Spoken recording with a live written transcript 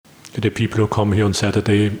the people who come here on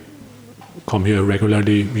Saturday come here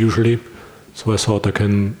regularly, usually. So I thought I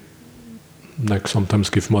can sometimes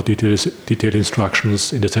give more detailed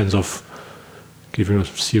instructions in the sense of giving a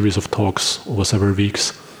series of talks over several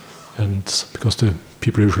weeks, and because the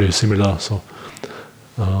people are usually similar, so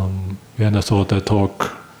and I thought I'd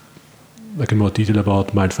talk in more detail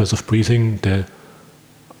about mindfulness of breathing, the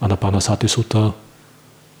Anapanasati Sutta,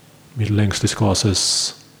 middle-length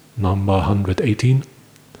discourses number 118,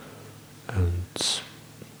 and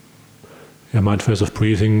mindfulness of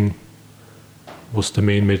breathing was the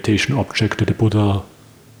main meditation object that the Buddha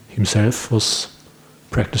himself was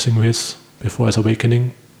practicing with before his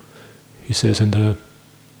awakening. He says in the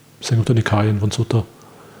Samyutta Nikaya in one sutta.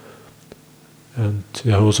 And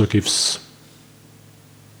he also gives,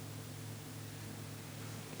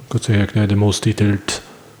 I could say, the most detailed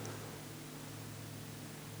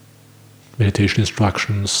meditation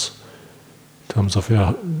instructions in terms of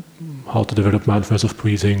how to develop mindfulness of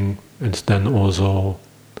breathing, and then also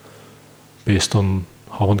based on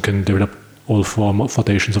how one can develop all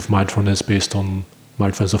foundations of mindfulness based on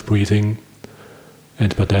mindfulness of breathing,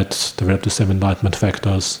 and by that develop the 7 enlightenment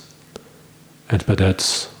factors, and by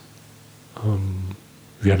that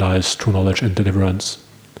realize true knowledge and deliverance.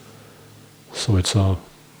 So it's a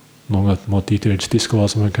longer, more detailed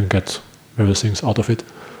discourse, and one can get various things out of it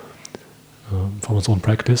from one's own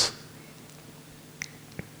practice.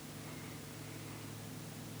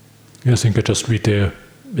 I think I just read the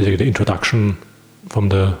introduction from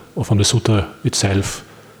the sutta itself,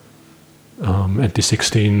 and the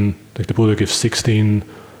 16, the Buddha gives 16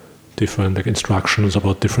 different instructions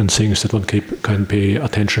about different things that one can pay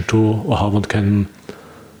attention to, or how one can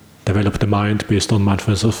develop the mind based on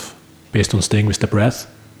mindfulness based on staying with the breath.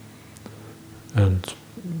 And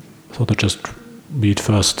I thought I'd just read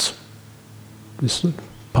first this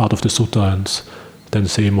part of the sutta and then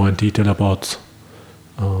say more in detail about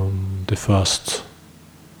the first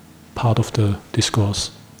part of the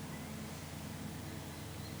discourse.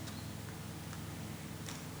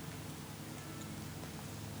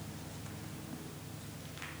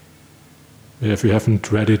 If you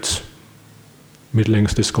haven't read it,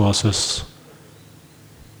 middle-length discourses,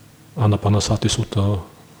 Anapanasati Sutta,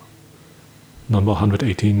 number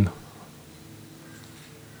 118.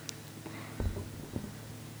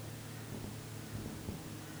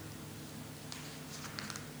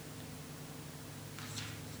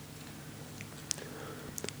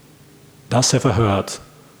 Thus have I heard.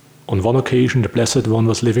 On one occasion the Blessed One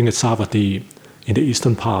was living at Savatthi, in the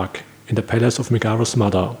Eastern Park, in the palace of Megaro's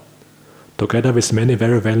mother, together with many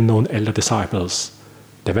very well-known elder disciples,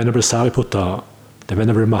 the Venerable Sariputta, the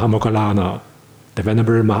Venerable Mahamoggallana, the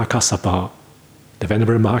Venerable Mahakassapa, the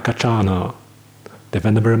Venerable Mahakachana, the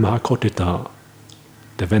Venerable Mahakotita,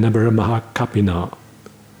 the Venerable Mahakappina,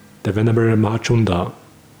 the Venerable Mahachunda,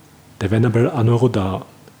 the Venerable Anuruddha,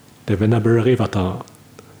 the Venerable Revata,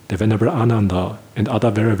 the Venerable Ananda, and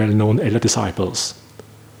other very well-known elder disciples.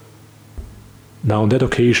 Now on that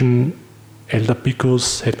occasion, elder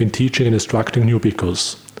bhikkhus had been teaching and instructing new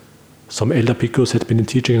bhikkhus. Some elder bhikkhus had been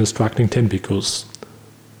teaching and instructing 10 bhikkhus.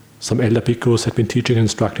 Some elder bhikkhus had been teaching and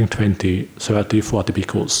instructing 20, 30, 40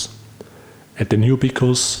 bhikkhus. And the new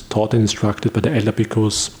bhikkhus, taught and instructed by the elder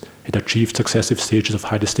bhikkhus, had achieved successive stages of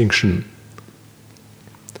high distinction.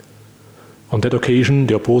 On that occasion,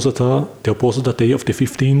 the Opposita day of the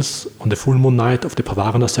 15th, on the full moon night of the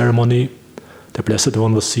Pavarana ceremony, the Blessed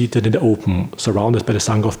One was seated in the open, surrounded by the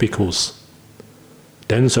Sangha of bhikkhus.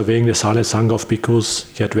 Then, surveying the silent Sangha of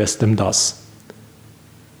bhikkhus, he addressed them thus: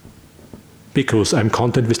 Bhikkhus, I am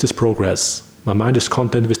content with this progress. My mind is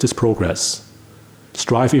content with this progress.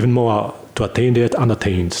 Strive even more to attain the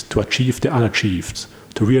unattained, to achieve the unachieved,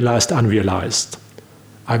 to realize the unrealized.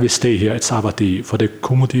 I will stay here at Savatthi for the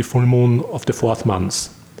Kumudi full moon of the 4th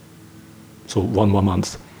month. So 1 more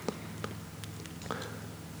month.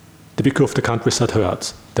 The bhikkhu of the countryside heard.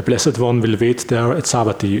 The Blessed One will wait there at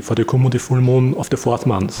Savatthi for the Kumudi full moon of the 4th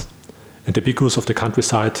month. And the bhikkhus of the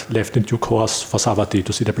countryside left in due course for Savatthi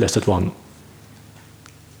to see the Blessed One.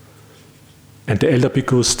 And the elder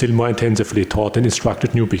bhikkhus still more intensively taught and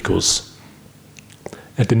instructed new bhikkhus.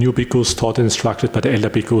 And the new bhikkhus, taught and instructed by the elder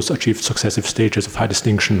bhikkhus, achieved successive stages of high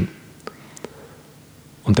distinction.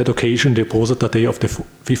 On that occasion, the Opposita day of the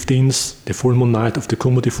 15th, the full moon night of the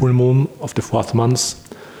Kumudi full moon of the 4th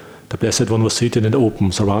month, the Blessed One was seated in the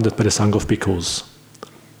open, surrounded by the Sangha of bhikkhus.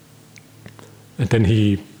 And then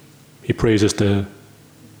he praises the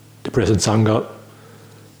present Sangha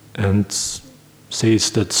and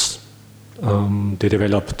says that they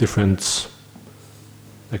develop different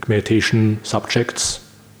meditation subjects,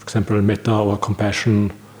 for example, metta or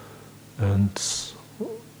compassion, and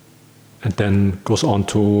and then goes on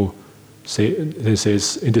to say, he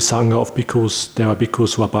says, in the Sangha of bhikkhus, there are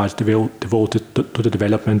bhikkhus who are devoted to the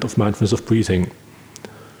development of mindfulness of breathing.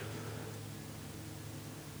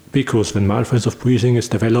 Bhikkhus, when mindfulness of breathing is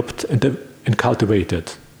developed and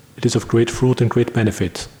cultivated, it is of great fruit and great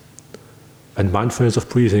benefit. When mindfulness of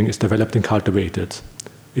breathing is developed and cultivated,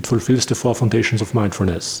 it fulfills the four foundations of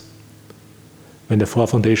mindfulness. When the four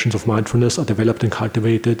foundations of mindfulness are developed and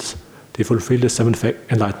cultivated, they fulfill the seven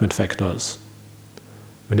enlightenment factors.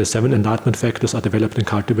 When the seven enlightenment factors are developed and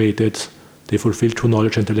cultivated, they fulfill true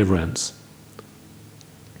knowledge and deliverance.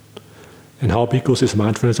 And how bhikkhus is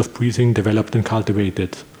mindfulness of breathing developed and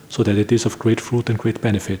cultivated, so that it is of great fruit and great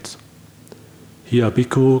benefit. Here a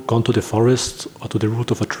bhikkhu gone to the forest or to the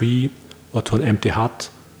root of a tree or to an empty hut,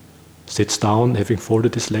 sits down having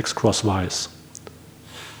folded his legs crosswise,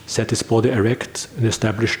 set his body erect and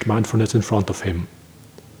established mindfulness in front of him.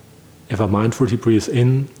 Ever mindful he breathes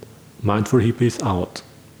in, mindful he breathes out.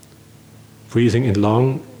 Breathing in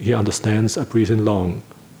long, he understands I breathe in long.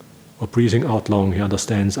 Or breathing out long, he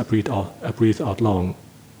understands I breathe out long.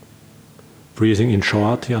 Breathing in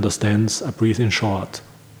short, he understands I breathe in short.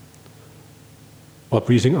 Or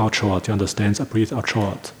breathing out short, he understands I breathe out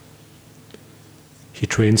short. He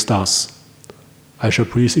trains thus. I shall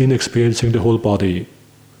breathe in experiencing the whole body.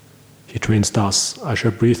 He trains thus. I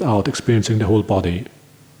shall breathe out experiencing the whole body.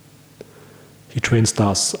 He trains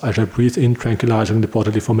thus. I shall breathe in tranquilizing the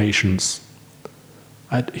bodily formations.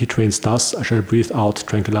 He trains thus. I shall breathe out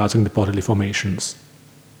tranquilizing the bodily formations.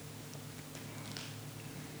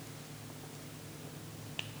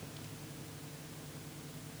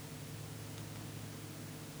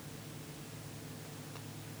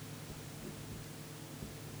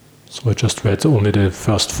 So I just read only the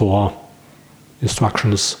first four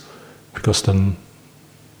instructions, because then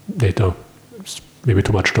later it's maybe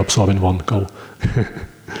too much to absorb in one go.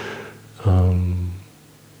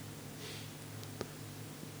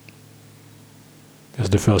 There's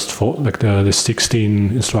the first four, like the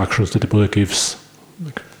 16 instructions that the Buddha gives,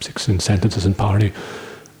 like 16 sentences in Pali,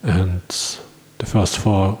 and the first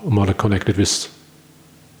four are more connected with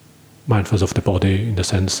mindfulness of the body in the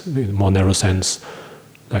sense, in a more narrow sense,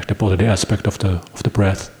 like the bodily aspect of the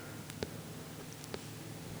breath.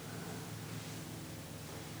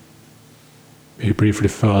 Maybe briefly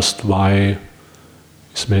first, why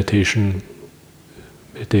is meditating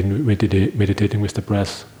with the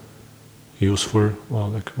breath useful, or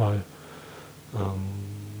like why?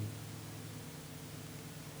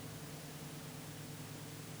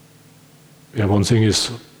 One thing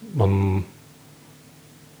is you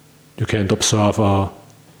can't observe a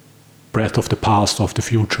breath of the past or of the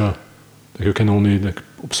future. You can only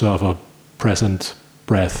observe a present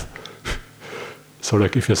breath. So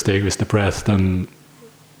if you're staying with the breath, then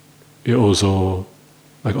you're also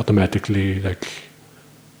automatically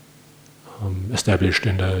established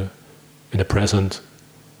in the present,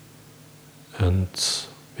 and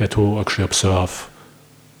you have to actually observe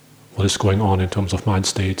what is going on in terms of mind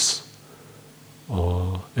states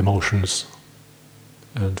or emotions.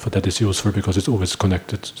 And for that is useful because it's always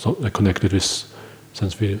connected, connected with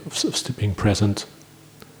sense of being present.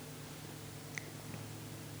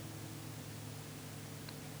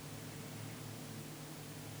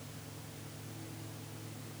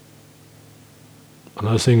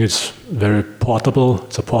 Another thing, it's very portable.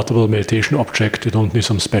 It's a portable meditation object. You don't need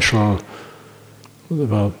some special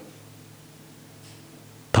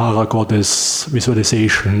Tara goddess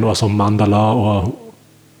visualization or some mandala or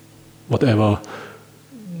whatever.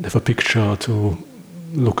 Have a picture to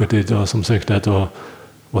look at it or something like that, or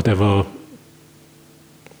whatever. I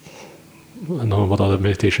don't know what other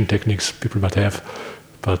meditation techniques people might have,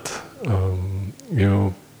 but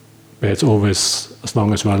it's always, as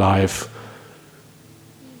long as we're alive,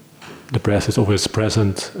 the breath is always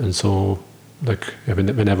present, and so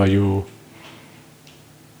whenever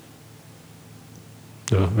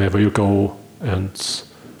wherever you go, and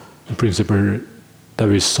in principle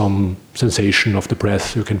there is some sensation of the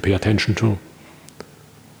breath you can pay attention to.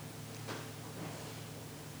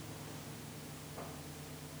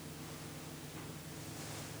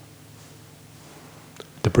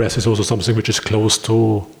 The breath is also something which is close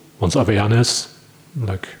to one's awareness,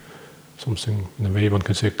 like something in a way one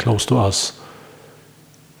can say close to us.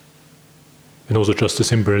 And also just the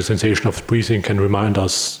simple sensation of breathing can remind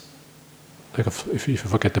us, if you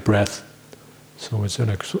forget the breath. So it's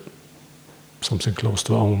something close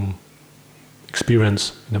to our own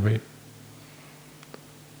experience in a way.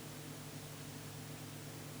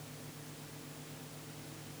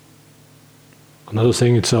 Another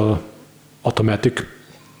thing, it's a automatic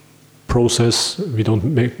process. We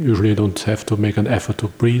usually don't have to make an effort to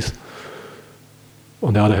breathe.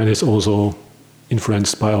 on the other hand, it's also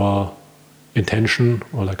influenced by our intention,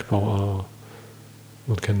 or like our,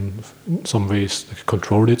 one can in some ways like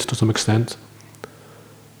control it to some extent.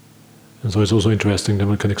 And so it's also interesting that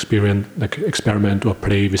one can experiment or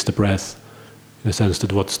play with the breath, in the sense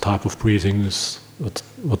that what type of breathing is,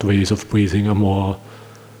 what ways of breathing are more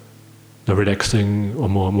relaxing or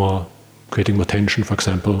more creating more tension, for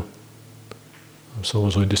example. So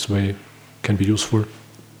also in this way can be useful.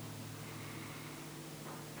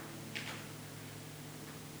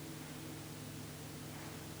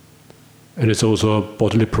 And it's also a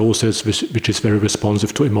bodily process which is very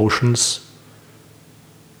responsive to emotions.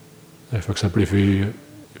 For example, if we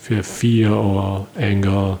have fear or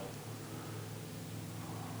anger,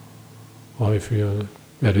 or if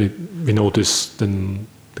we notice, then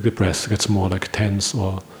the breath gets more like tense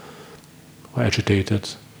or agitated,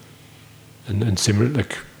 and similar.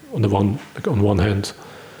 Like on one hand,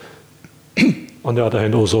 on the other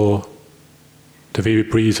hand, also the way we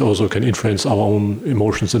breathe also can influence our own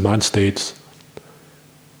emotions and mind states.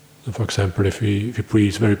 And for example, if we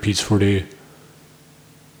breathe very peacefully,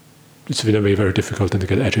 it's in a way very difficult then to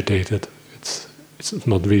get agitated. It's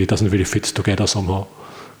not really, doesn't really fit together somehow.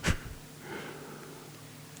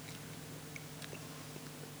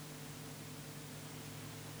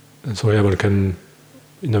 And so one can,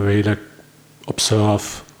 in a way, like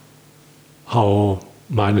observe how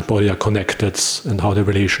mind and body are connected and how the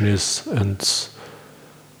relation is, and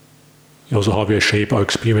also how we shape our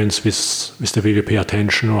experience with the way we pay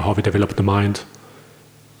attention or how we develop the mind.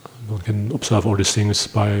 One can observe all these things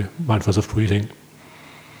by mindfulness of breathing.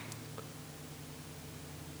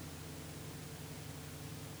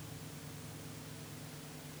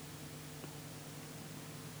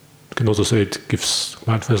 You can also say it gives,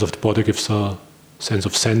 mindfulness of the body gives a sense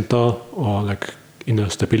of center or like inner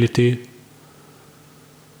stability.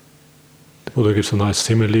 The Buddha gives a nice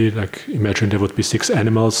simile, like imagine there would be 6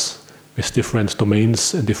 animals with different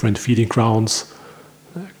domains and different feeding grounds,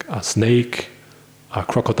 like a snake, a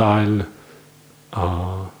crocodile,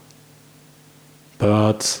 a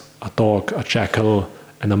bird, a dog, a jackal,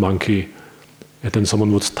 and a monkey. And then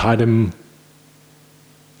someone would tie them,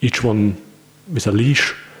 each one with a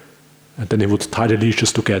leash, and then he would tie the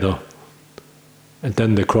leashes together. And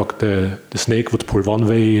then the snake would pull one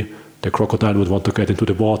way, the crocodile would want to get into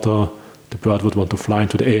the water, the bird would want to fly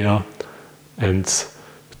into the air, and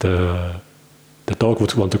the dog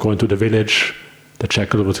would want to go into the village, the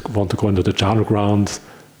jackal would want to go into the jungle ground,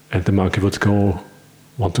 and the monkey would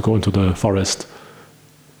want to go into the forest.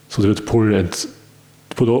 So they would pull and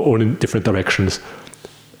put all in different directions.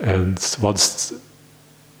 And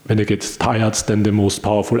when they get tired, then the most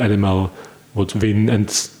powerful animal would win, and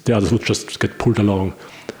the others would just get pulled along.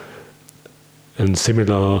 And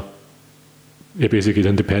similar, basically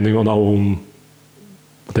then depending on our own,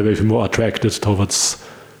 the way we're more attracted towards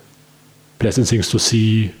pleasant things to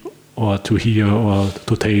see or to hear or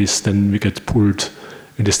to taste, then we get pulled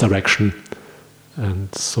in this direction.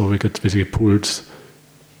 And so we get basically pulled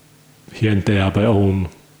here and there by our own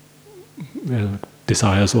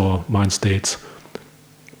desires or mind states.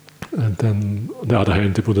 And then on the other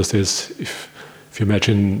hand, the Buddha says, if you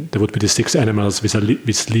imagine there would be the 6 animals with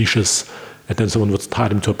leashes, and then someone would tie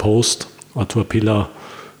them to a post or to a pillar,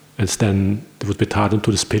 and then they would be tied onto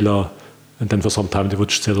this pillar, and then for some time they would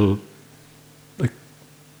still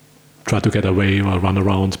try to get away or run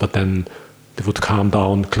around, but then they would calm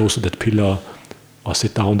down close to that pillar or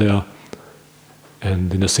sit down there.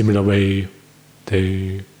 And in a similar way,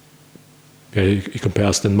 he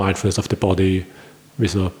compares the mindfulness of the body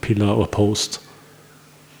with a pillar or post.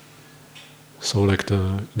 So like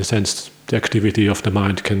in a sense, the activity of the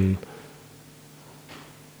mind can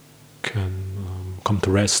come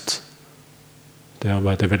to rest,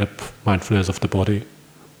 thereby develop mindfulness of the body.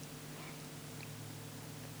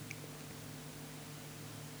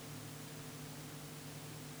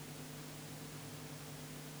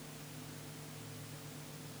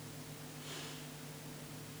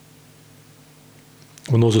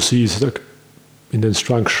 One also sees in the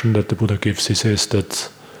instruction that the Buddha gives, he says that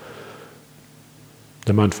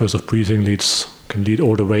the mindfulness of breathing can lead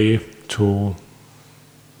all the way to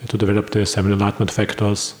develop the 7 enlightenment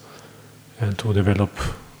factors and to develop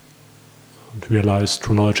and realize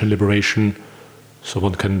true knowledge and liberation. So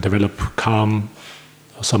one can develop calm,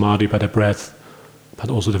 samadhi by the breath, but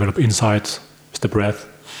also develop insight with the breath.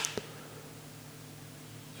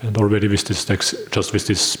 And already with this, just with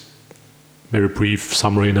this very brief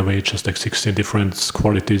summary in a way, just like 16 different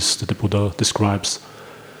qualities that the Buddha describes,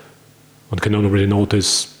 one can already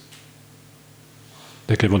notice,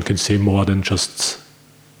 like one can see more than just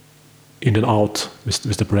in and out with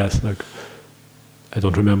the breath. Like I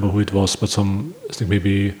don't remember who it was, but I think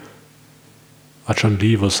maybe Ajahn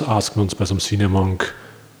Lee was asked once by some senior monk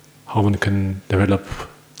how one can develop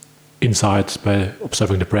insight by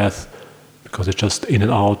observing the breath, because it's just in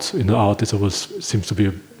and out. In and out is always seems to be,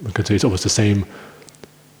 we can say it's always the same.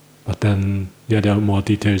 But then, there are more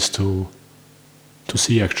details to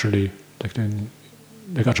see actually. Like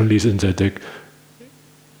Ajahn Lee said, like,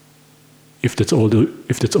 if that's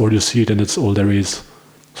all you see, then it's all there is.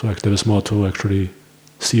 So like there is more to actually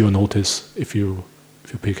see or notice if you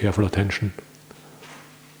pay careful attention.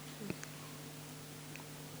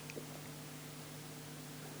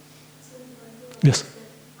 Yes.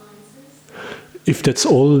 If that's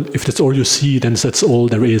all you see, then that's all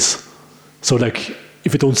there is. So like,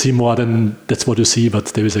 if you don't see more, then that's what you see. But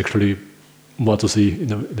there is actually more to see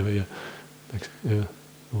in a way. Like, it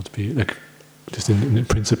would be like just in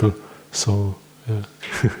principle. So yeah.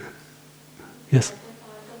 Yes.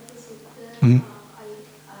 Mm-hmm.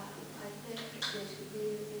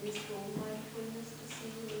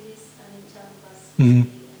 Mm-hmm.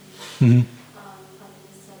 Mm-hmm.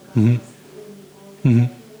 Mm-hmm. Mm-hmm.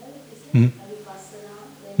 Mm-hmm.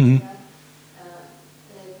 Mm-hmm.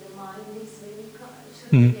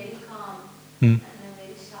 Mm-hmm. Mm-hmm.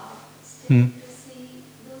 Mm-hmm.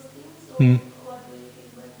 Mm-hmm.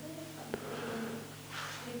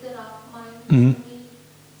 Mm-hmm.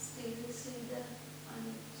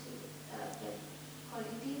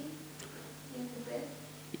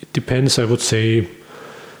 It depends, I would say.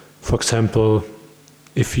 For example,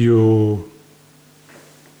 if you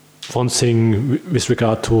one thing with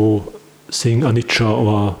regard to seeing anicca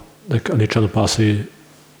or like anicca-anupassi,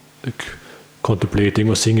 like contemplating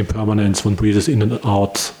or seeing impermanence, one breathes in and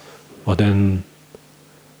out, or then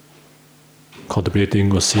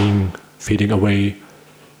contemplating or seeing fading away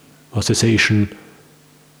or cessation.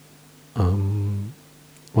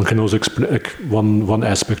 One can also explain, like one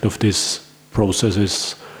aspect of this process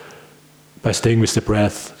is by staying with the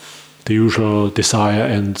breath, the usual desire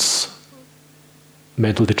and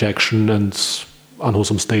mental dejection and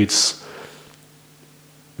unwholesome states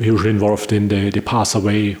we're usually involved in, they pass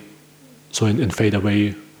away, so and fade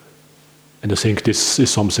away. And I think this is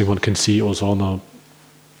something one can see also on a,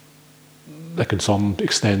 like in some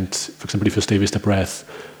extent. For example, if you stay with the breath,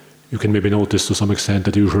 you can maybe notice to some extent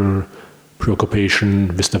that usual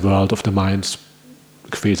preoccupation with the world of the mind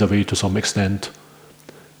fades away to some extent.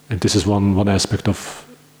 And this is one aspect of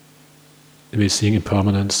maybe seeing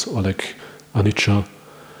impermanence or like anicca.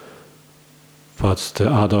 But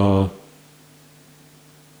the other,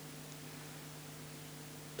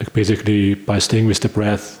 like basically by staying with the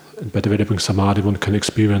breath and by developing samadhi, one can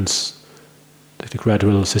experience like the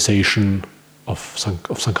gradual cessation of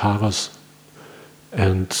sankharas.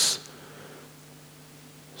 And so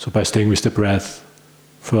by staying with the breath,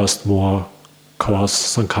 first more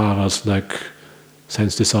coarse sankharas like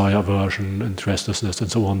sense desire, aversion and restlessness and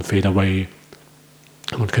so on fade away.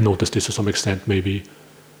 One can notice this to some extent maybe.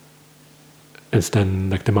 And then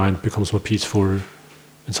like the mind becomes more peaceful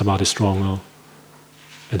and samadhi stronger.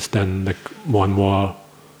 And then like more and more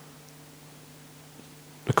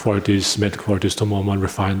the qualities, mental qualities to more and more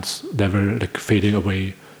refined level like fading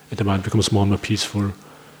away, and the mind becomes more and more peaceful.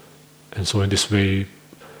 And so in this way,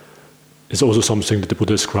 it's also something that the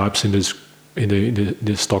Buddha describes in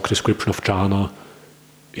the stock description of jhana.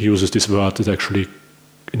 He uses this word that's actually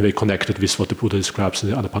in a way connected with what the Buddha describes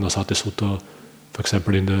in the Anapanasati Sutta. For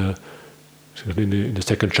example, in the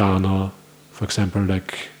second jhana, for example,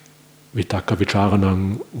 like vitaka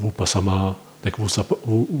vicharanang vupasama, like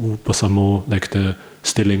vupasamo, like the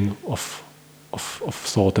stilling of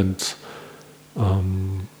thought and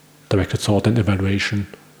directed thought and evaluation.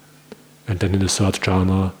 And then in the third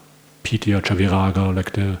jhana, pitya chaviraga,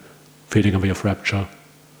 like the fading away of rapture.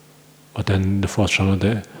 Or then in the fourth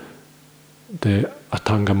jhana, the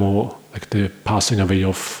atangamo, like the passing away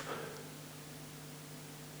of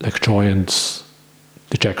like joy and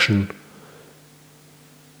dejection.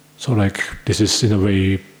 So like this is in a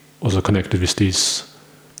way also connected with this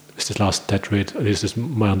last tetrade. At least is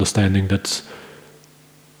my understanding that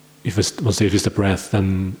if one stays with the breath,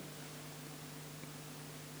 then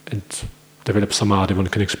and develop samadhi, one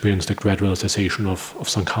can experience the gradual cessation of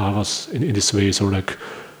sankharas in this way. So like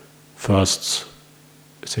first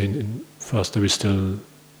there is still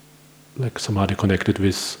like samadhi connected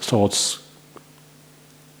with thoughts,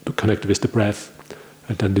 connected with the breath,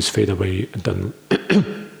 and then this fade away, and then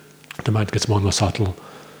the mind gets more and more subtle.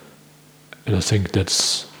 And I think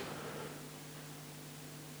that's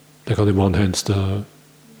like on the one hand,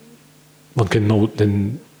 one can note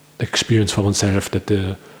then experience for oneself that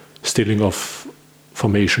the stilling of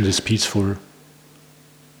formations is peaceful,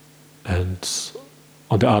 and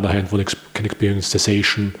on the other hand, one can experience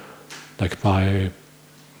cessation, like by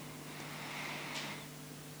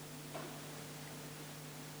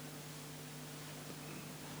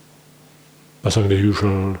something the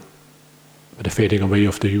usual, by the fading away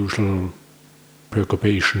of the usual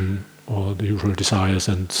preoccupation or the usual desires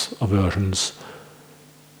and aversions.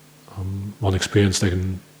 One experiences like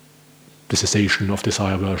the cessation of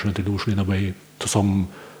desire, aversion, and delusion in a way, to some,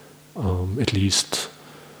 at least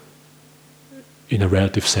in a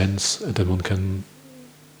relative sense, and then one can,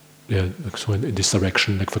 like, so in this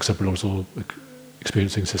direction, like for example, also like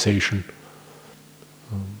experiencing cessation.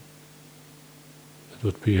 It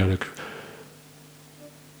would be like,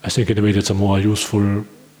 I think in a way that's a more useful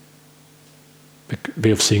way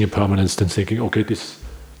of seeing impermanence than thinking, okay, this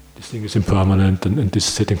thing is impermanent and this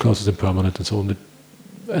sitting clause is impermanent and so on.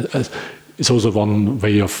 It's also one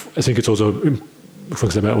way of, I think it's also, for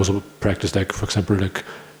example, I also practice, like, for example, like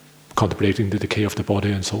contemplating the decay of the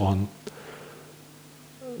body and so on.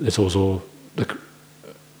 It's also like,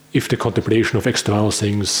 if the contemplation of external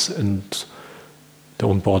things and the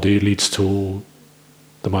own body leads to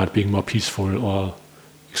the mind being more peaceful or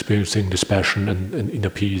experiencing dispassion and inner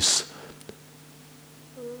peace,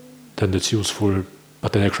 then that's useful.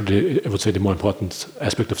 But then actually, I would say the more important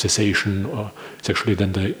aspect of cessation is actually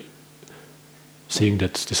then the seeing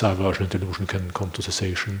that desire, aversion, and delusion can come to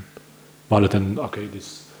cessation, rather than, okay,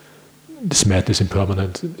 this madness is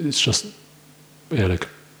impermanent. It's just, like,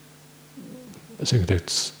 I think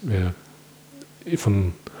that's, if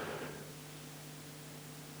in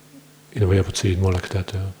a way I would see it more like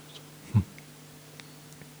that.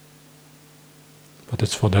 But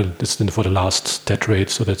that's then for the last tetrade,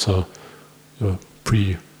 so that's a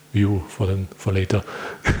preview for later.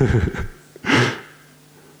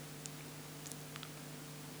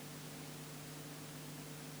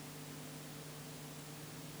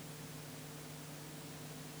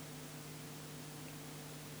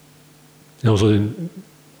 And also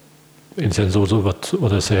in sense also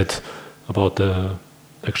what I said about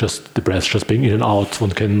like just the breath just being in and out,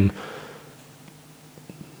 one can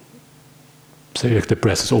say like the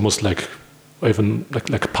breath is almost like, or even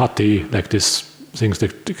like putty, like these things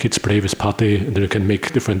that the kids play with putty, and then you can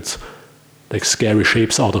make different like scary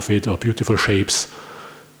shapes out of it, or beautiful shapes.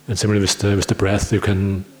 And similarly with the breath, you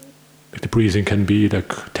can, like, the breathing can be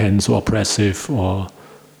like tense or oppressive or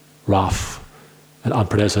rough and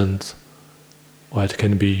unpleasant, or it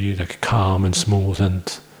can be like calm and smooth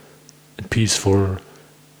and peaceful,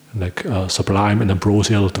 and like sublime and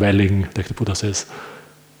ambrosial dwelling, like the Buddha says.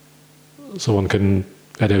 So one can,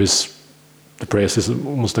 the breath is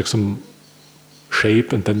almost like some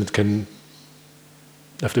shape, and then it can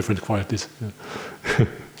have different qualities. Yeah.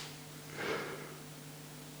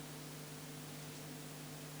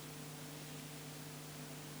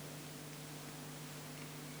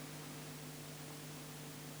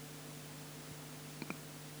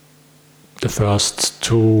 The first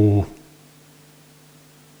two,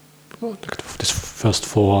 these first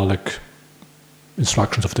four like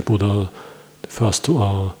instructions of the Buddha, the first two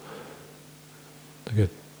are like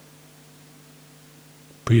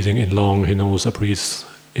breathing in long. He knows I breathe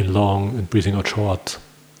in long and breathing out short.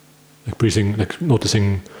 Like breathing, like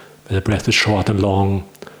noticing that the breath is short and long,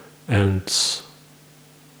 and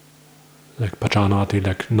like pajanati,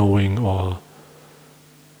 like knowing or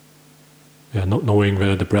not knowing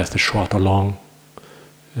whether the breath is short or long,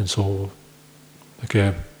 and so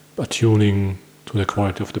like attuning to the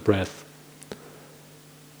quality of the breath,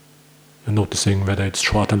 and noticing whether it's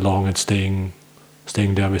short and long, and staying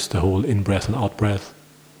there with the whole in-breath and out-breath.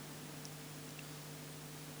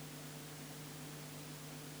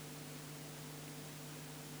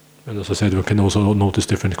 And as I said, we can also notice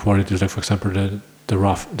different qualities. Like for example,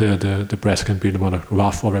 the breath can be more like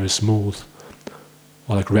rough or very smooth,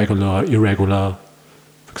 or like regular, irregular.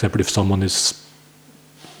 For example, if someone has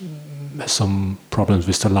some problems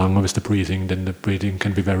with the lung or with the breathing, then the breathing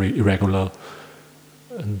can be very irregular,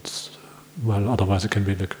 and well, otherwise it can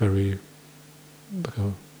be like very like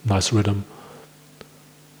a nice rhythm.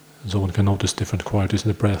 And so one can notice different qualities in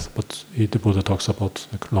the breath. But the Buddha talks about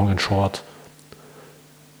like long and short.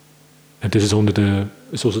 And this is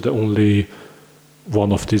also the only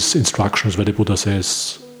one of these instructions where the Buddha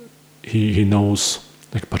says he knows,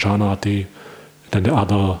 like pajanati, and then the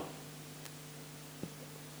other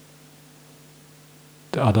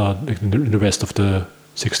like in the rest of the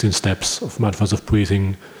 16 steps of mindfulness of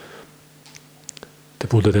breathing, the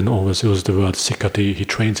Buddha then always uses the word sikkati. He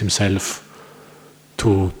trains himself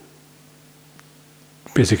to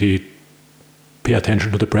basically pay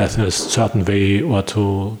attention to the breath in a certain way, or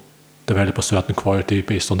to develop a certain quality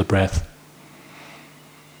based on the breath.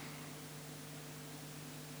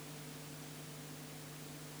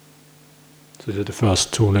 So these are the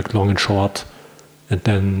first two, like long and short, and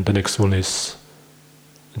then the next one is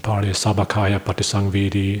in Pali Sabakaya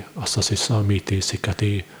Patisangvedi Asasisa Miti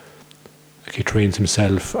Sikati. Like he trains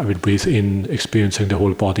himself. I will breathe in, experiencing the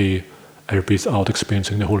whole body. I will breathe out,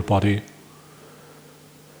 experiencing the whole body.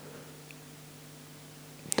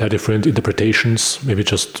 There are different interpretations. Maybe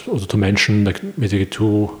just also to mention, like maybe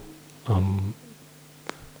two.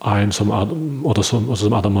 I and some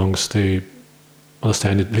other monks, they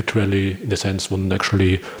understand it literally in the sense one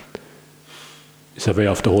actually is aware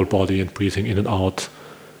of the whole body and breathing in and out.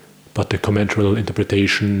 But the commentaral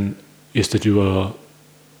interpretation is that you are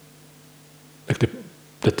like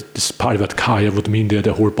that this Parivatkaya would mean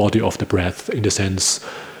the whole body of the breath, in the sense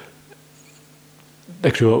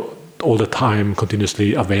like you're all the time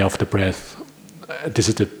continuously aware of the breath. This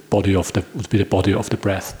is would be the body of the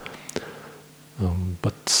breath.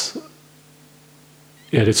 But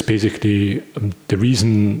yeah, that's basically the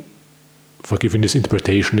reason for giving this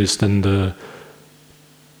interpretation is then the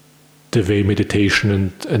way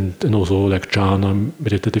meditation and also like jhana,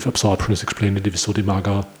 meditative absorption, is explained in the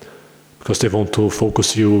Visuddhimagga, because they want to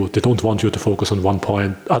focus you. They don't want you to focus on one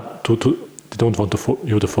point. They don't want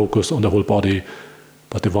you to focus on the whole body,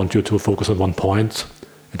 but they want you to focus on one point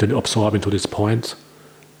and then absorb into this point,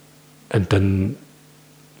 and then,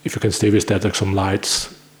 if you can stay with that, like some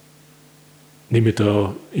lights,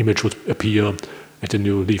 nimitta image would appear, and then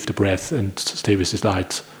you leave the breath and stay with this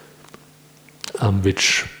light,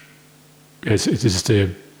 which is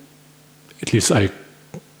at least I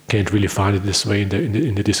can't really find it this way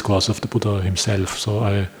in the discourse of the Buddha himself. So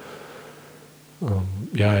I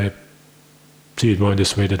see it more in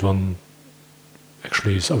this way, that one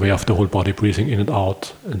actually is aware of the whole body, breathing in and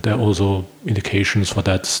out, and there are also indications for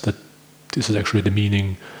that this is actually the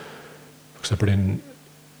meaning. For example,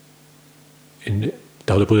 in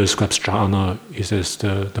how the Buddha describes jhana, he says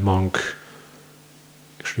the monk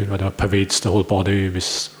actually rather pervades the whole body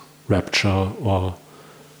with rapture or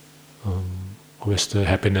with the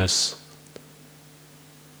happiness.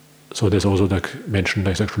 So there's also like mentioned,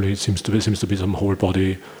 like actually it seems to be some whole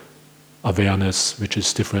body awareness, which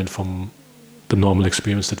is different from the normal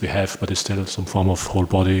experience that we have, but it's still some form of whole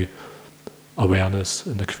body awareness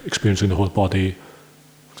and experiencing the whole body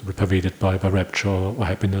pervaded by rapture or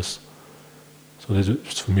happiness. So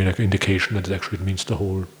it's for me like an indication that it actually means the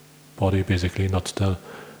whole body, basically, not the.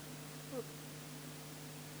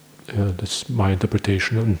 That's my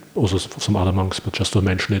interpretation, and also some other monks, but just to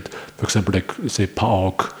mention it. For example, like say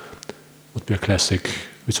Paok would be a classic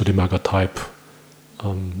Visuddhimagga type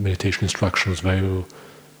meditation instructions, where you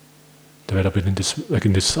develop it in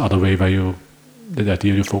this other way, where the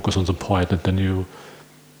idea you focus on some point and then you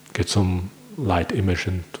get some light image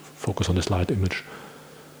and focus on this light image.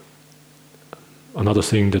 Another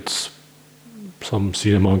thing that some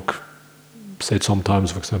senior monk said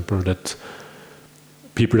sometimes, for example, that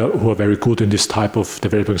people who are very good in this type of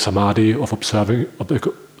developing samadhi, of observing,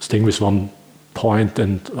 staying with one point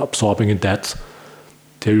and absorbing in that,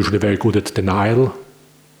 they're usually very good at denial.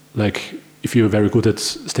 Like, if you're very good at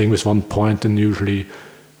staying with one point, then usually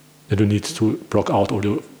you don't need to block out all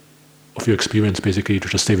of your experience, basically, to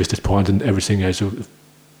just stay with this point, and everything else you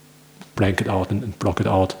blank it out and block it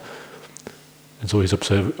out. And so his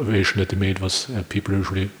observation that he made was people are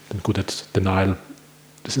usually good at denial.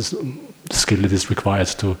 This is the skill that is required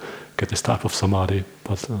to get this type of samadhi.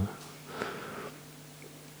 But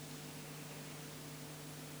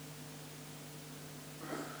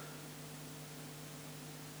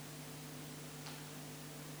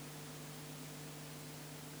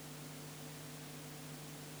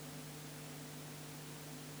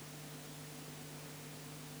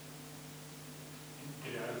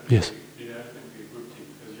yes.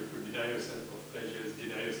 Deny yourself of pleasures,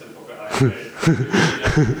 deny yourself of the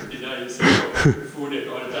deny yourself of food at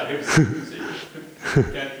all times.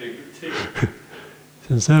 Can't be a good thing.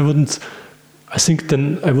 Since I think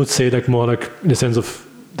then I would say like more like in the sense of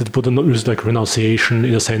that the Buddha not use like renunciation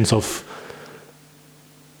in the sense of,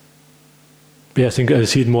 I think I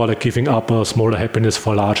see it more like giving up a smaller happiness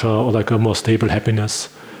for larger or like a more stable happiness.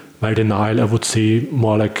 While denial, I would say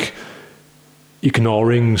more like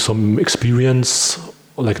ignoring some experience,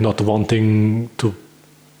 or like not wanting to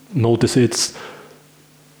notice it.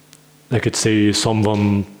 Like let's say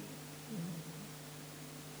someone,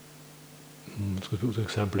 let's go to an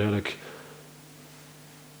example here, like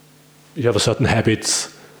you have a certain habit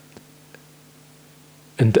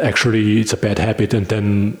and actually it's a bad habit, and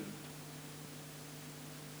then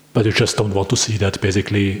but you just don't want to see that,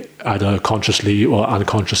 basically, either consciously or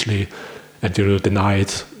unconsciously, and you deny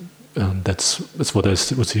it. And that's what I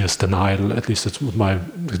would see as denial. At least that's what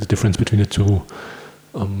the difference between the two.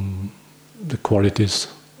 the qualities,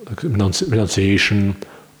 like renunciation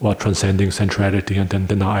or transcending sensuality, and then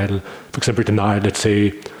denial. For example, denial, let's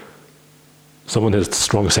say someone has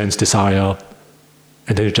strong sense desire,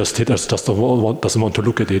 and then he just doesn't want to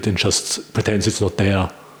look at it and just pretends it's not there.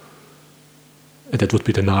 And that would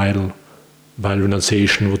be denial, while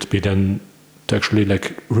renunciation would be then to actually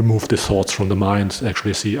like remove the thoughts from the mind,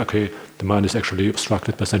 actually see, okay, the mind is actually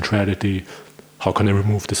obstructed by sensuality. How can I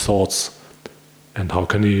remove the thoughts? And how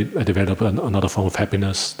can I develop another form of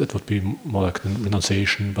happiness? That would be more like the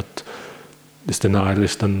renunciation. But this denial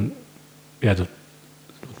is then, that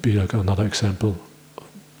would be like another example of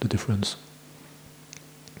the difference.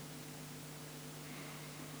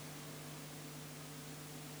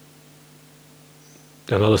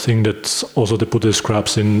 Another thing that also the Buddha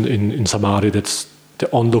describes in Samadhi, that's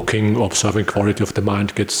the onlooking or observing quality of the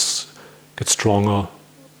mind gets stronger,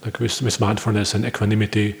 like with mindfulness and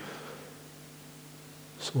equanimity.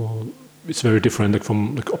 So it's very different, like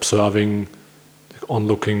from like observing, like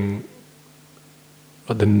onlooking,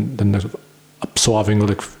 then like absorbing, or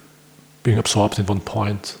like being absorbed in one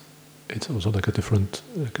point. It's also like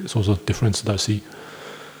it's also a difference that I see.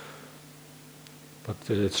 But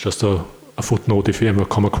it's just a footnote if you ever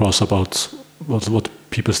come across about what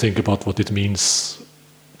people think about what it means,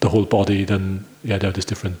 the whole body, then there are these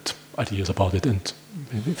different ideas about it. And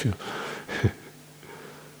maybe if you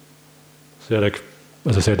so like,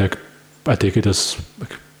 as I said, like I take it as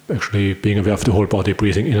like actually being aware of the whole body,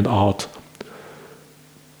 breathing in and out.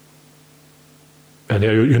 And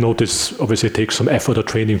you notice, obviously it takes some effort or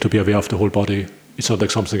training to be aware of the whole body. It's not like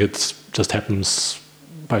something that just happens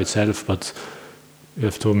by itself, but you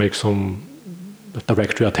have to make some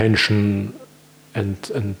direct your attention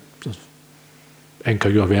and anchor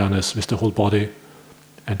your awareness with the whole body.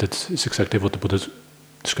 And that is exactly what the Buddha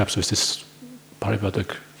describes with this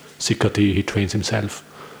Parivadac Sikati. He trains himself.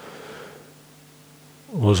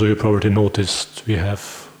 Also, you probably noticed we are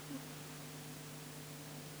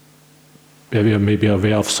maybe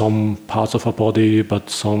aware of some parts of our body, but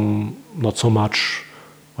some not so much,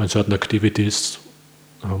 or in certain activities,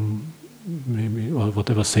 maybe, or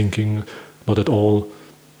whatever, thinking, not at all.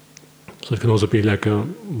 So it can also be like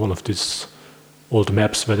one of these old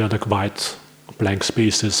maps where there are like white blank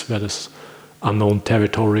spaces, where there's unknown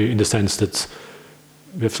territory, in the sense that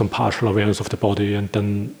we have some partial awareness of the body, and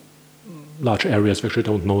then large areas we actually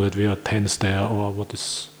don't know that we are tense there, or what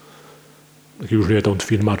is. Like usually I don't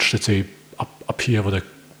feel much, let's say, up here, but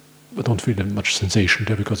I don't feel much sensation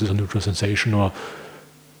there because it's a neutral sensation. Or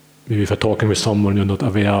maybe if you're talking with someone, you're not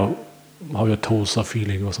aware how your toes are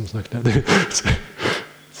feeling or something like that.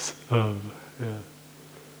 Yeah.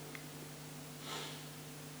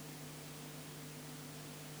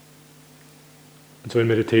 And so in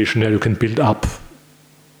meditation, you can build up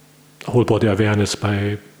whole body awareness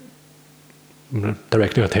by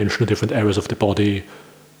directing attention to different areas of the body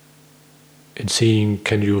and seeing,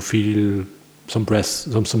 can you feel some breath,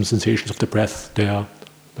 some sensations of the breath there,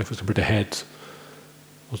 like for example the head.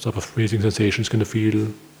 What type of breathing sensations can you feel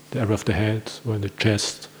the area of the head or in the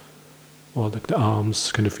chest, or like the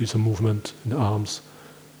arms? Can you feel some movement in the arms?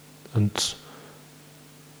 And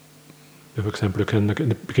for example, you can, like in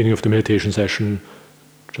the beginning of the meditation session,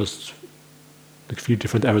 just like feel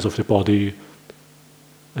different areas of the body,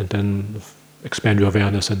 and then expand your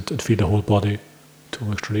awareness and feel the whole body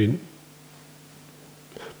to actually.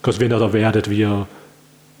 Because we're not aware that we are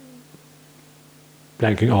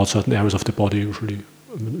blanking out certain areas of the body. Usually,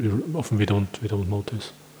 often we don't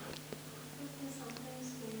notice.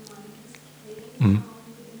 Mm.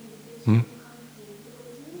 Mm.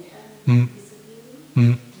 Mm.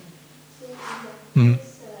 Mm. Mm.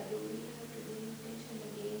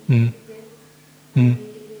 Mm. Mm.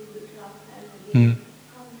 Mm.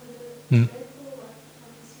 Mm.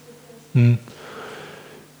 Mm.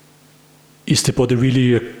 Is the body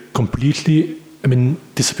really completely,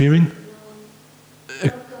 disappearing?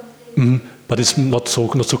 But it's not so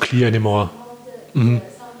clear anymore. Mm.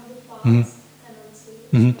 Mm.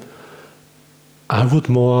 Mm. I would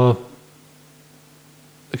more,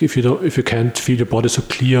 like if you can't feel your body so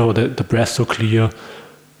clear or the breath so clear,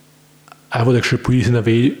 I would actually breathe in a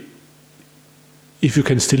way. If you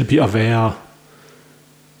can still be aware,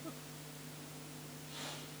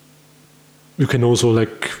 you can also,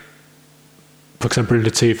 like, for example,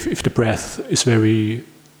 let's say if the breath is very,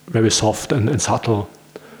 very soft and subtle,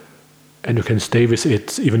 and you can stay with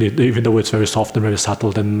it, even though it's very soft and very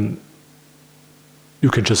subtle, then you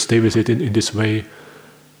can just stay with it in this way.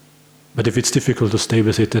 But if it's difficult to stay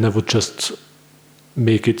with it, then I would just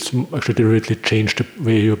make it, actually deliberately change the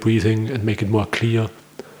way you're breathing and make it more clear.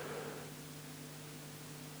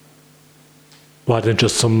 Rather than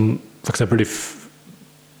just some for example, if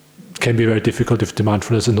it can be very difficult if the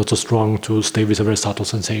mindfulness is not so strong to stay with a very subtle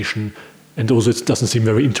sensation, and also it doesn't seem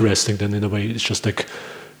very interesting. Then in a way, it's just like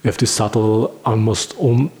you have this subtle, almost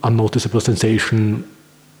unnoticeable sensation,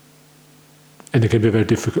 and it can be very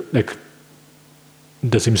difficult. Like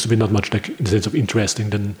there seems to be not much, like in the sense of interesting,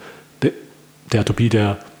 than there to be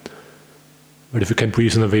there. But if you can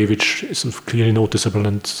breathe in a way which is sort of clearly noticeable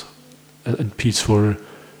and peaceful,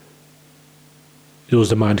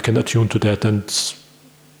 the mind can attune to that and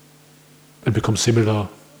become similar.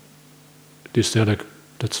 This there, like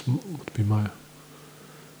that's would be my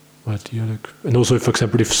idea. Like, and also, if, for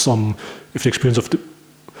example, if the experience of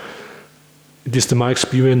my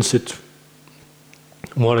experience, it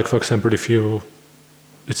more like, for example, if you,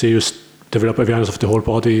 let's say, you develop awareness of the whole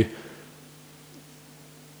body.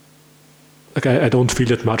 Like I don't feel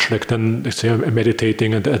that much. Like then, let's say I'm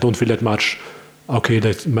meditating and I don't feel that much. Okay,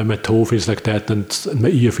 that my toe feels like that and my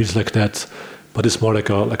ear feels like that, but it's more like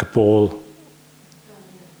a ball,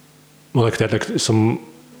 more like that, like some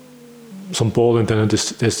ball, and then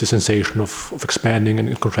there's the sensation of expanding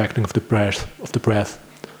and contracting of the breath.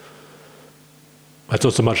 It's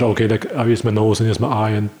not so much okay, like I use my nose and here's my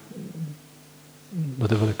eye and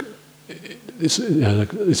whatever. Like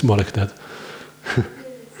it's more like that.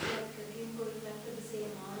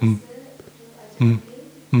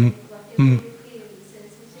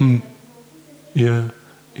 Yeah.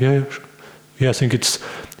 I think it's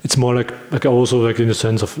more like also like in the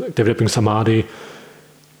sense of developing samadhi.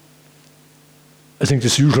 I think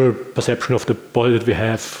this usual perception of the body that we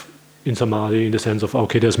have in samadhi, in the sense of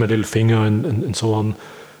okay, there's my little finger and so on.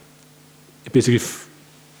 It basically,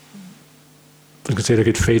 you can say like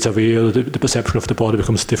it fades away. Or the perception of the body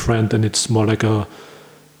becomes different, and it's more like a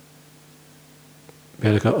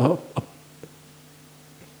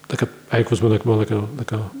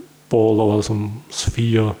ball or some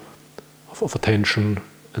sphere of attention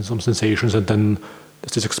and some sensations, and then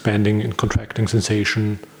there's this expanding and contracting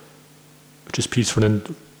sensation, which is peaceful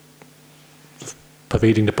and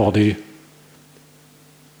pervading the body.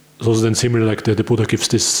 So then similar, like the Buddha gives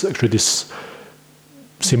this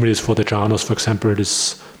similes for the jhanas. For example,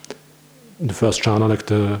 this in the first jhana, like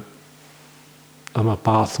a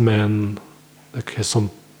bathman like has some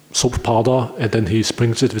soap powder, and then he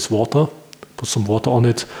sprinkles it with water, puts some water on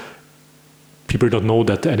it. People don't know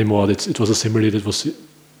that anymore. It was a simile that was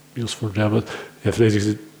useful there, but I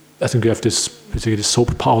think you have this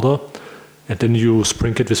soap powder, and then you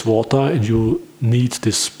sprinkle it with water, and you knead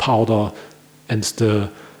this powder, and the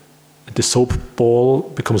soap ball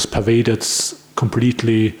becomes pervaded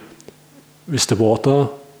completely with the water,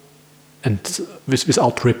 and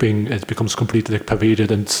without dripping, it becomes completely like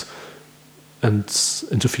pervaded and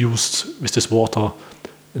suffused with this water,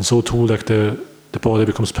 and so too, like the body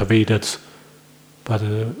becomes pervaded by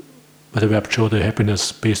the rapture, the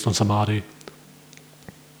happiness based on samadhi,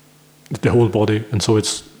 the whole body, and so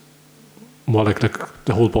it's more like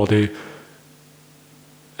the whole body,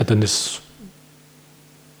 and then this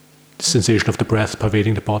sensation of the breath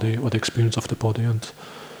pervading the body, or the experience of the body, and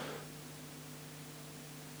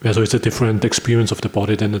so it's a different experience of the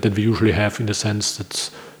body than we usually have, in the sense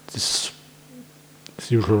that this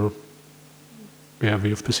usual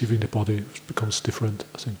way of perceiving the body becomes different.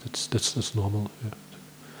 I think that's normal. Yeah.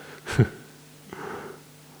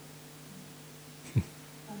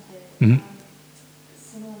 Mm-hmm.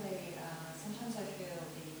 Similarly, sometimes I feel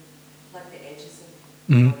the edges of the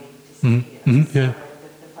body disappear. Mm-hmm. Yeah.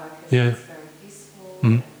 The focus is very peaceful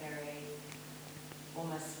and very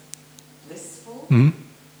almost blissful. Mm-hmm.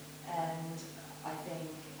 And I think,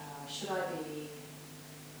 should I be,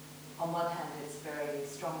 on one hand, it's very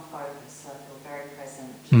strong focus, so I feel very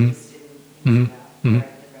present, just in where the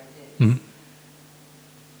breath is.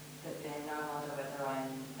 But then I wonder whether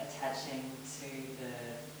I'm attaching to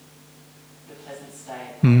the pleasant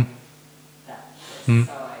state of that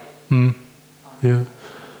side. Yeah.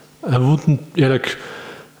 I wouldn't. Yeah, like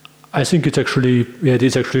I think it's actually. Yeah, it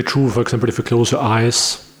is actually true. For example, if you close your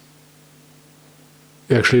eyes,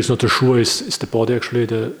 actually, it's not the sure. Is the body actually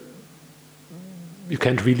the? You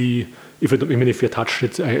can't really. Even if you touch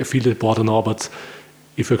it, I feel the body now. But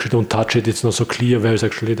if you actually don't touch it, it's not so clear where is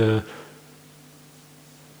actually the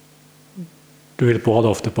real border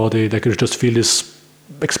of the body. Like you just feel this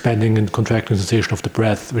expanding and contracting sensation of the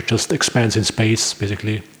breath, which just expands in space,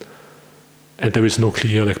 basically. And there is no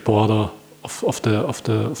clear like border of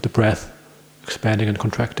the breath expanding and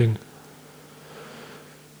contracting.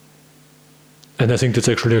 And I think that's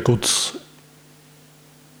actually a good,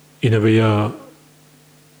 in a way,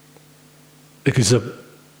 it is a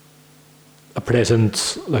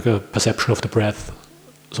pleasant, like a perception of the breath,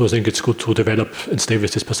 So I think it's good to develop and stay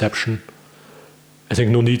with this perception. I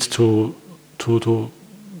think no need to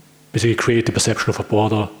basically create the perception of a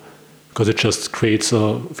border, because it just creates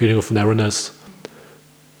a feeling of narrowness.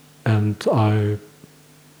 And one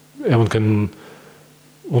can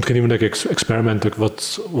even like experiment, like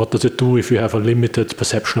what does it do if you have a limited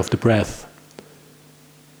perception of the breath?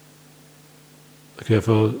 Like you have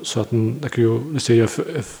a certain, like let's say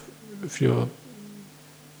if you're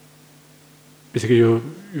basically you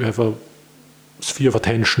have a sphere of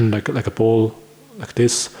attention like a ball like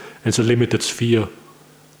this, and it's a limited sphere.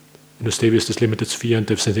 And you stay with this limited sphere and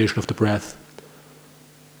the sensation of the breath.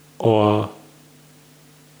 Or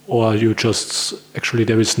you just, actually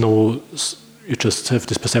there is no, you just have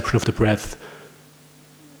this perception of the breath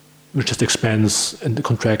which just expands and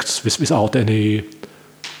contracts without any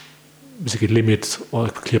basically limit or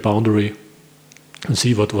clear boundary, and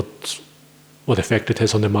see what effect it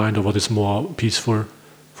has on the mind, or what is more peaceful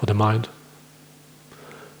for the mind.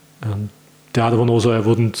 And the other one also I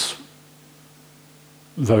wouldn't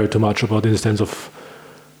worry too much about, in the sense of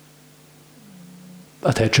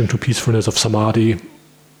attaching to peacefulness of samadhi.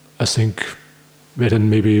 I think then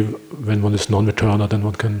maybe when one is non-returner, then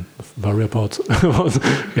one can worry about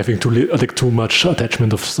having too much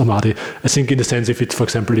attachment of samadhi. I think in the sense, if it, for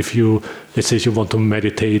example, if you, let's say you want to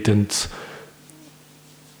meditate and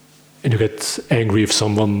you get angry if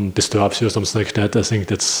someone disturbs you or something like that, I think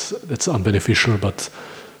that's unbeneficial. But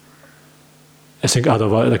I think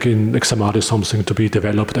otherwise, like samadhi is something to be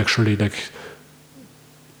developed actually.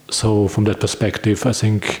 So from that perspective, I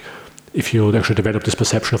think if you actually develop this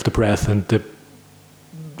perception of the breath, and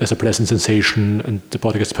there's a pleasant sensation and the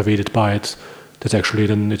body gets pervaded by it, that's actually,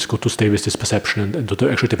 then it's good to stay with this perception and to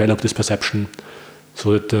actually develop this perception,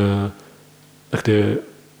 so that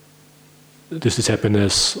this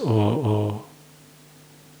happiness or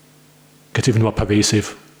gets even more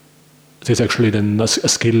pervasive. It's actually then a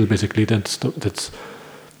skill, basically, that's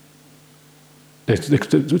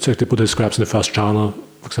like the Buddha describes in the first jhana,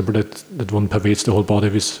 for example, that one pervades the whole body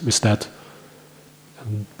with that.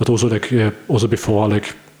 But also also before,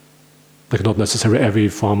 like not necessarily every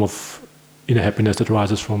form of inner happiness that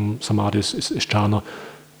arises from samadhi is jhana,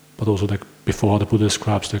 but also like before, the Buddha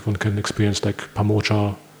describes like one can experience like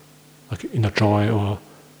pamoja, like inner joy or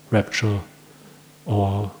rapture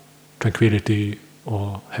or tranquility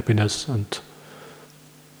or happiness, and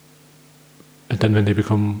then when they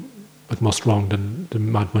become like more strong, then the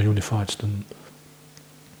mind more unified, then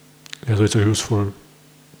so it's useful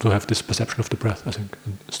to have this perception of the breath, I think,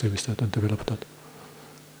 and stay with that and develop that.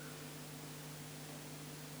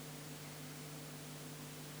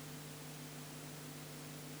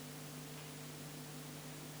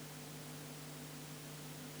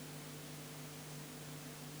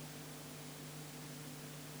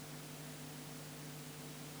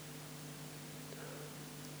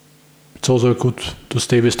 It's also good to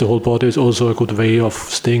stay with the whole body. It's also a good way of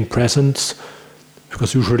staying present,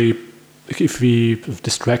 because usually if we are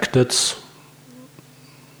distracted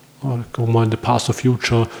or go more in the past or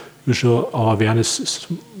future, usually our awareness is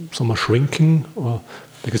somewhat shrinking, or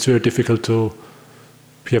like it's very difficult to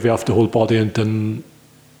be aware of the whole body and then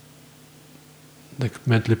like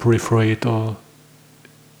mentally proliferate, or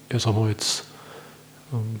somehow it's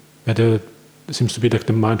there seems to be like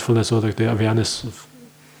the mindfulness or like the awareness of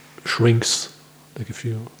shrinks, like if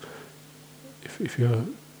you're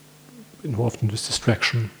involved in this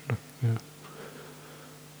distraction. Yeah.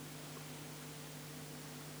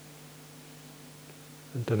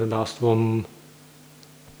 And then the last one,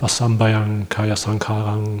 pasambayang kaya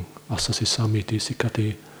sankharang asasisamiti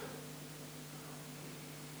sikati.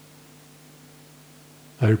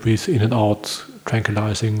 I will breathe in and out,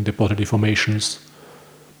 tranquilizing the bodily formations.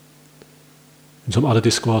 In some other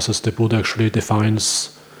discourses, the Buddha actually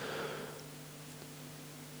defines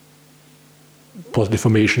bodily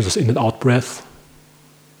formations as in and out breath.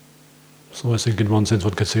 So I think in one sense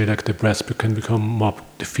one can say like the breath can become more,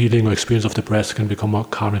 the feeling or experience of the breath can become more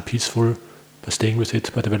calm and peaceful by staying with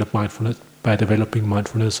it, by developing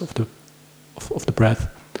mindfulness of the breath.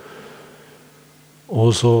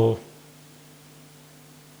 Also,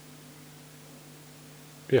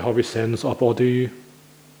 how we sense our body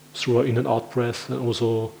through our in and out breath, and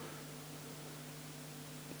also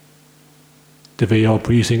the way our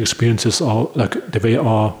breathing experiences the way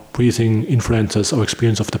our breathing influences our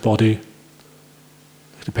experience of the body.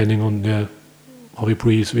 Depending on how we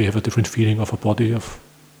breathe, we have a different feeling of our body, of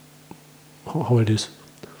how it is.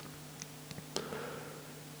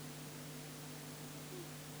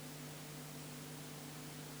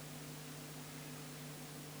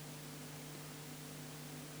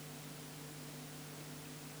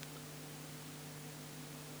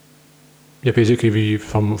 yeah, basically we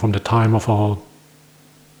from the time of our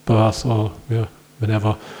birth or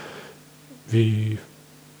whenever we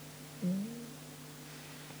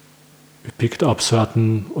picked up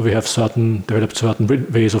we have developed certain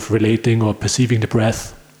ways of relating or perceiving the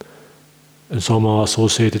breath, and some are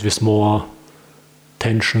associated with more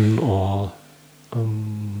tension or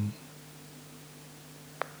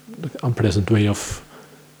unpleasant way of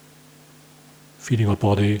feeling our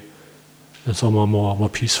body, and some are more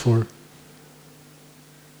peaceful.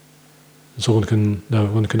 And so one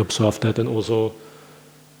can observe that, and also,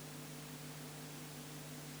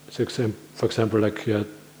 for example, like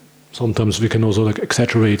sometimes we can also like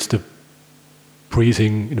exaggerate the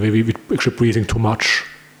breathing in a way we actually breathing too much.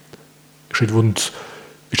 Actually, we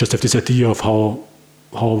just have this idea of how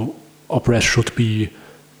our breath should be,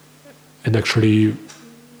 and actually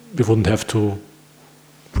we wouldn't have to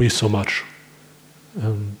breathe so much,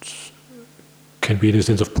 and can be in the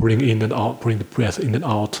sense of pulling in and out, pulling the breath in and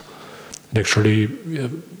out. And actually,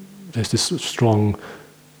 there's this strong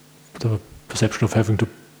perception of having to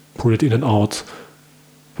pull it in and out.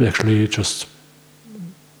 But actually, just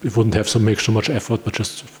we wouldn't have to make so much effort, but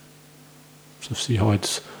just sort of see how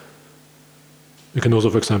it's. We can also,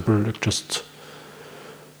 for example, like just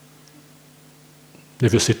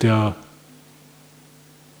if you sit there,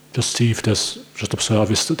 just see if just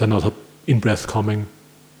observe is there another in-breath coming,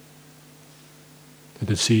 and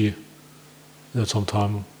then see that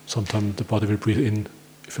sometime the body will breathe in.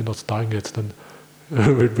 If you're not dying yet, then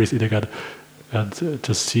we'll breathe in again, and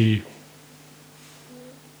just see.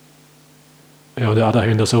 On the other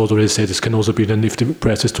hand, as I already said, this can also be then if the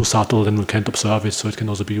breath is too subtle, then we can't observe it, so it can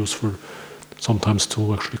also be useful sometimes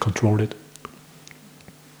to actually control it.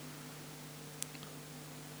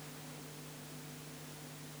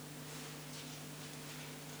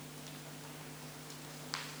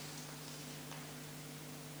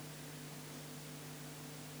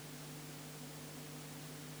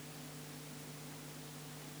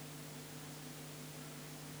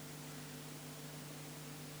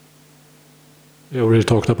 We already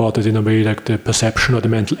talked about it in a way, like the perception or the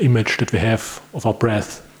mental image that we have of our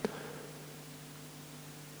breath.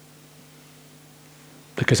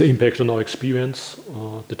 That has an impact on our experience,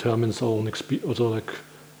 determines our own experience, also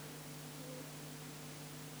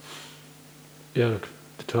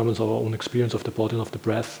determines our own experience of the body and of the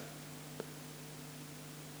breath.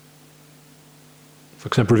 For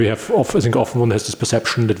example, I think often one has this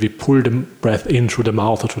perception that we pull the breath in through the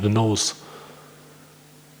mouth or through the nose.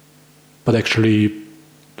 But actually,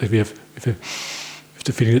 if the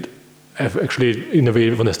feeling that actually, in a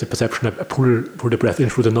way, one has the perception that I pull the breath in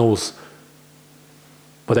through the nose.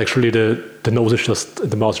 But actually, the nose is just,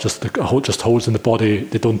 the mouth is just like just holes in the body.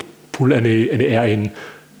 They don't pull any air in.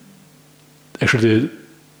 Actually,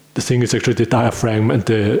 the thing is actually the diaphragm and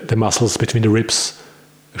the muscles between the ribs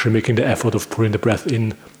actually making the effort of pulling the breath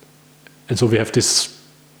in. And so we have this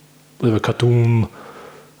cartoon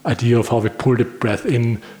idea of how we pull the breath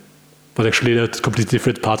in. But actually, that's a completely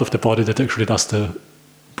different part of the body that actually does the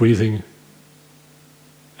breathing.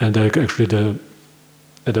 And actually,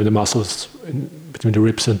 the muscles between the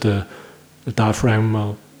ribs and the diaphragm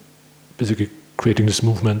are basically creating this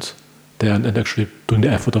movement there and actually doing the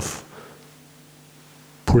effort of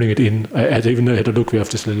pulling it in. I had a look. We have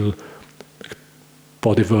this little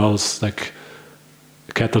body whirls like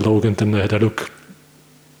catalog, and then I had a look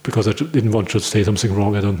because I didn't want to say something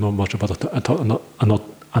wrong. I don't know much about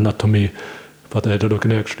anatomy, but I had a look,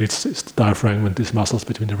 and actually it's the diaphragm and these muscles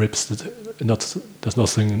between the ribs. There's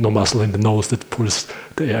no muscle in the nose that pulls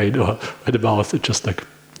the air in or the mouth. It's just like,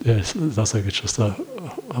 it's nothing. It's just a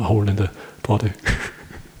hole in the body.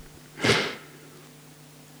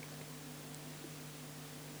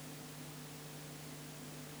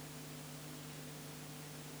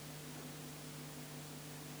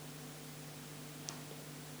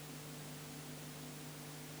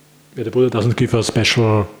 The Buddha doesn't give a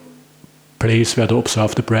special place where to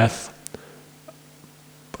observe the breath.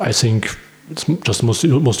 I think it's just most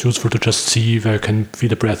useful to just see where you can feel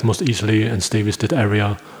the breath most easily and stay with that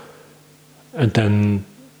area. And then,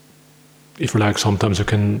 if you like, sometimes you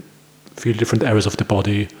can feel different areas of the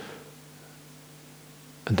body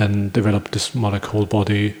and then develop this more like whole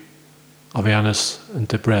body awareness and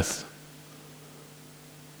the breath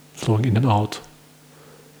flowing in and out.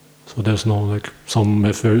 So there's no like some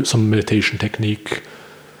meditation technique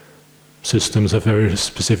systems have very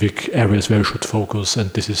specific areas where you should focus, and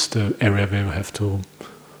this is the area where you have to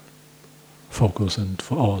focus, and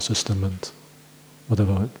for our system and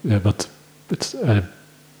whatever. Yeah, but it's like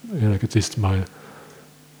at least I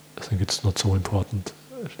think it's not so important,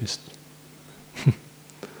 at least.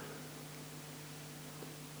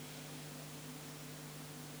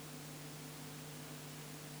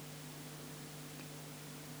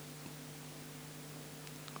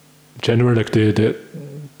 general, like the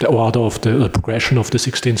order of the progression of the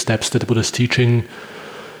 16 steps that the Buddha is teaching,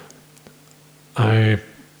 I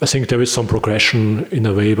think there is some progression in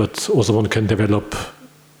a way, but also one can develop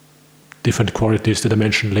different qualities that I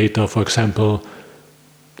mentioned later. For example,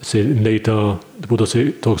 say later the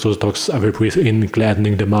Buddha talks, I will breathe in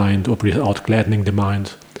gladdening the mind, or breathe out gladdening the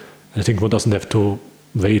mind. And I think one doesn't have to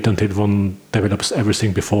wait until one develops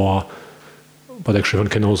everything before, but actually one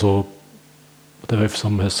can also has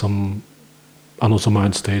some another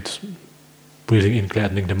mind state, breathing in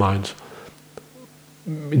gladdening the mind.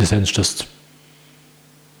 In a sense, just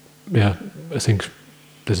I think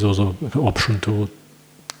this is also an option to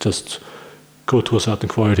just go to a certain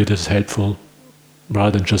quality that is helpful,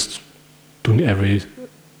 rather than just doing every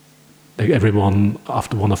one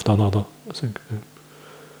after another, I think. Yeah.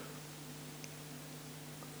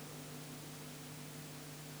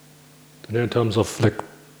 And in terms of like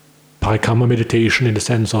parikamma meditation, in the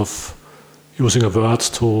sense of using a word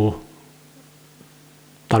to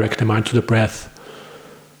direct the mind to the breath,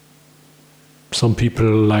 some people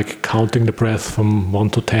like counting the breath from 1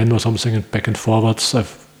 to 10 or something and back and forwards.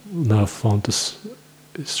 I've never found this.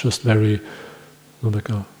 It's just very like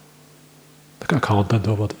a accountant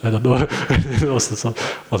or what, I don't know. I wasn't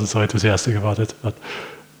so enthusiastic about it, but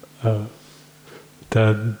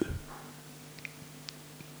then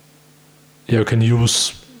you can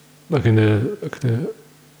use like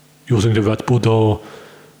using the word Buddha,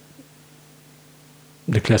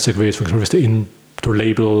 the classic ways, for example, with the in to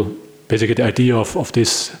label. Basically, the idea of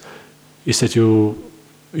this is that you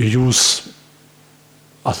use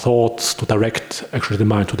a thought to direct actually the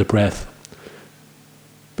mind to the breath,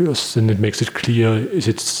 because then it makes it clear: is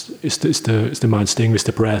the mind staying with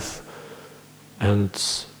the breath? And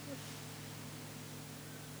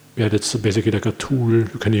that's basically like a tool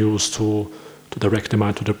you can use to direct the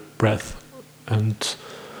mind to the breath. And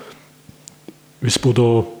with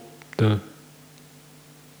Buddha, the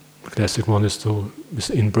classic one is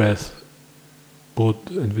with in-breath, Bud,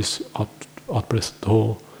 and with out-breath,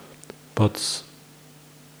 Do. But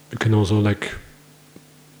you can also like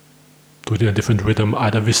do it in a different rhythm,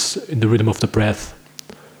 either in the rhythm of the breath,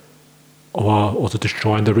 or also just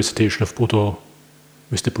join the recitation of Buddha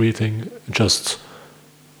with the breathing, and just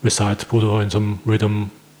recite Buddha in some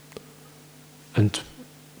rhythm and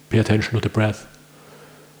pay attention to the breath.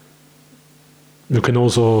 You can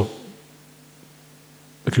also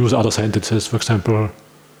use other sentences. For example,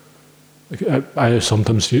 I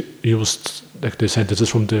sometimes used like the sentences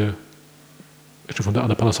from the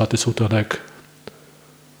Anapanasati Sutta, like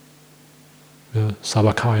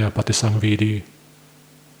Savakaya Patisangvedi,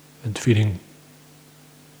 and feeling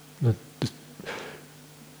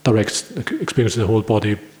direct experience in the whole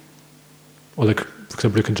body. Or like, for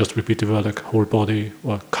example, you can just repeat the word like whole body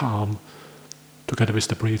or calm together with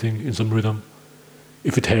the breathing in some rhythm,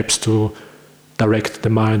 if it helps to direct the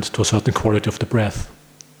mind to a certain quality of the breath.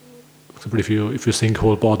 For example, if you think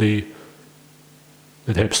whole body,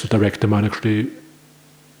 it helps to direct the mind, actually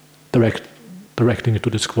directing it to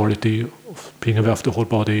this quality of being aware of the whole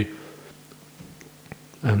body,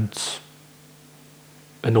 and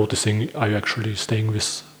noticing, are you actually staying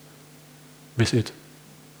with it?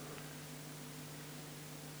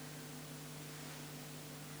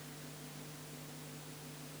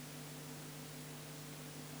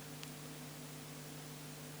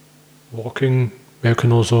 Walking, you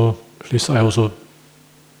can also, at least I also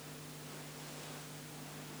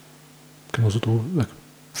can also do like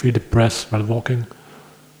feel the breath while walking.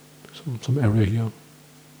 Some area here.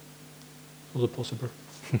 Also possible.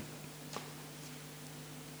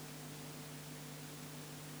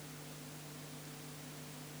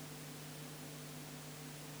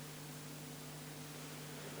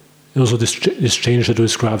 And also this change that we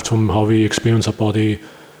described from how we experience our body.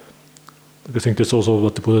 I think that's also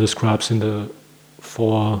what the Buddha describes in the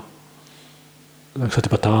 4 like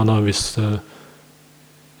Satipatthana, with the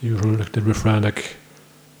usual like the refrain like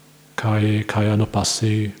Kaya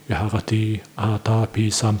nupassi viharati atapi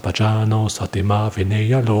sampajano satima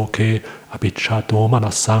vineya loke abhichato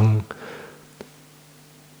manasang.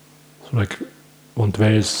 So like one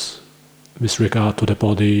dwells with regard to the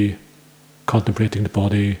body, contemplating the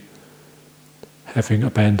body, having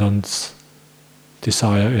abandoned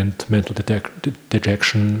desire and mental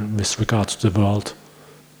dejection with regard to the world.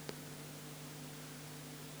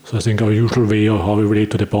 So I think our usual way of how we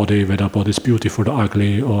relate to the body, whether our body is beautiful or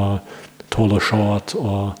ugly, or tall or short,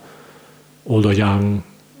 or old or young,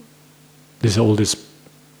 these are all these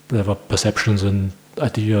perceptions and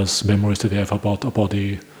ideas, memories that we have about our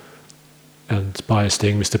body. And by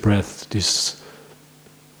staying with the breath, this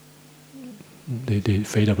they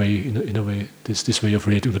fade away in a way. This way of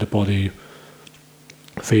relating to the body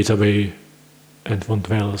fades away, and one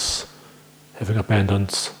dwells, having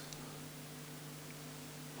abandoned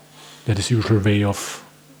this usual way of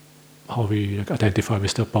how we identify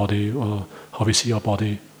with the body or how we see our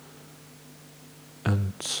body.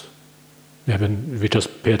 And when we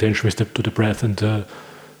just pay attention to the breath and the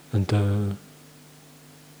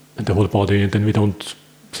whole body, and then we don't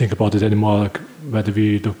think about it anymore, like whether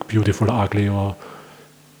we look beautiful or ugly, or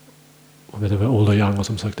whether we're old or young or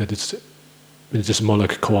something like that. It's just more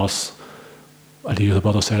like coarse ideas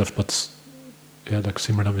about ourselves, but like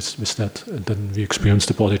similar with that. And then we experience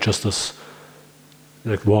the body just as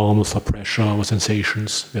like warmth or pressure or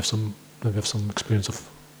sensations. We have some experience of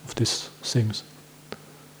these things,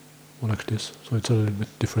 more like this. So it's a little bit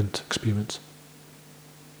different experience.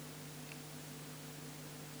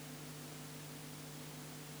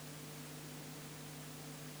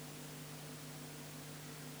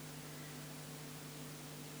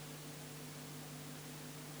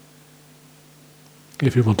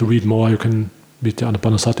 If you want to read more, you can read the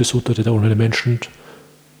Anapanasati Sutta that I already mentioned.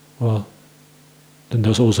 Or then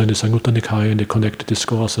there's also in the Samyutta Nikaya, in the connected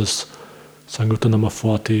discourses, Samyutta number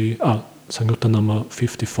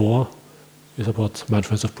 54 is about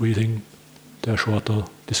mindfulness of breathing. There are shorter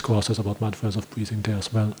discourses about mindfulness of breathing there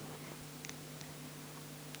as well.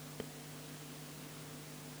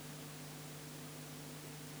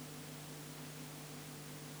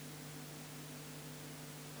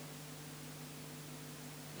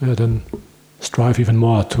 Then strive even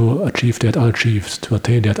more to achieve that unachieved, to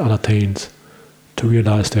attain that unattained, to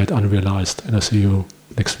realize that unrealized. And I see you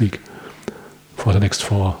next week for the next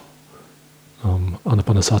 4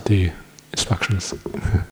 Anapanasati instructions.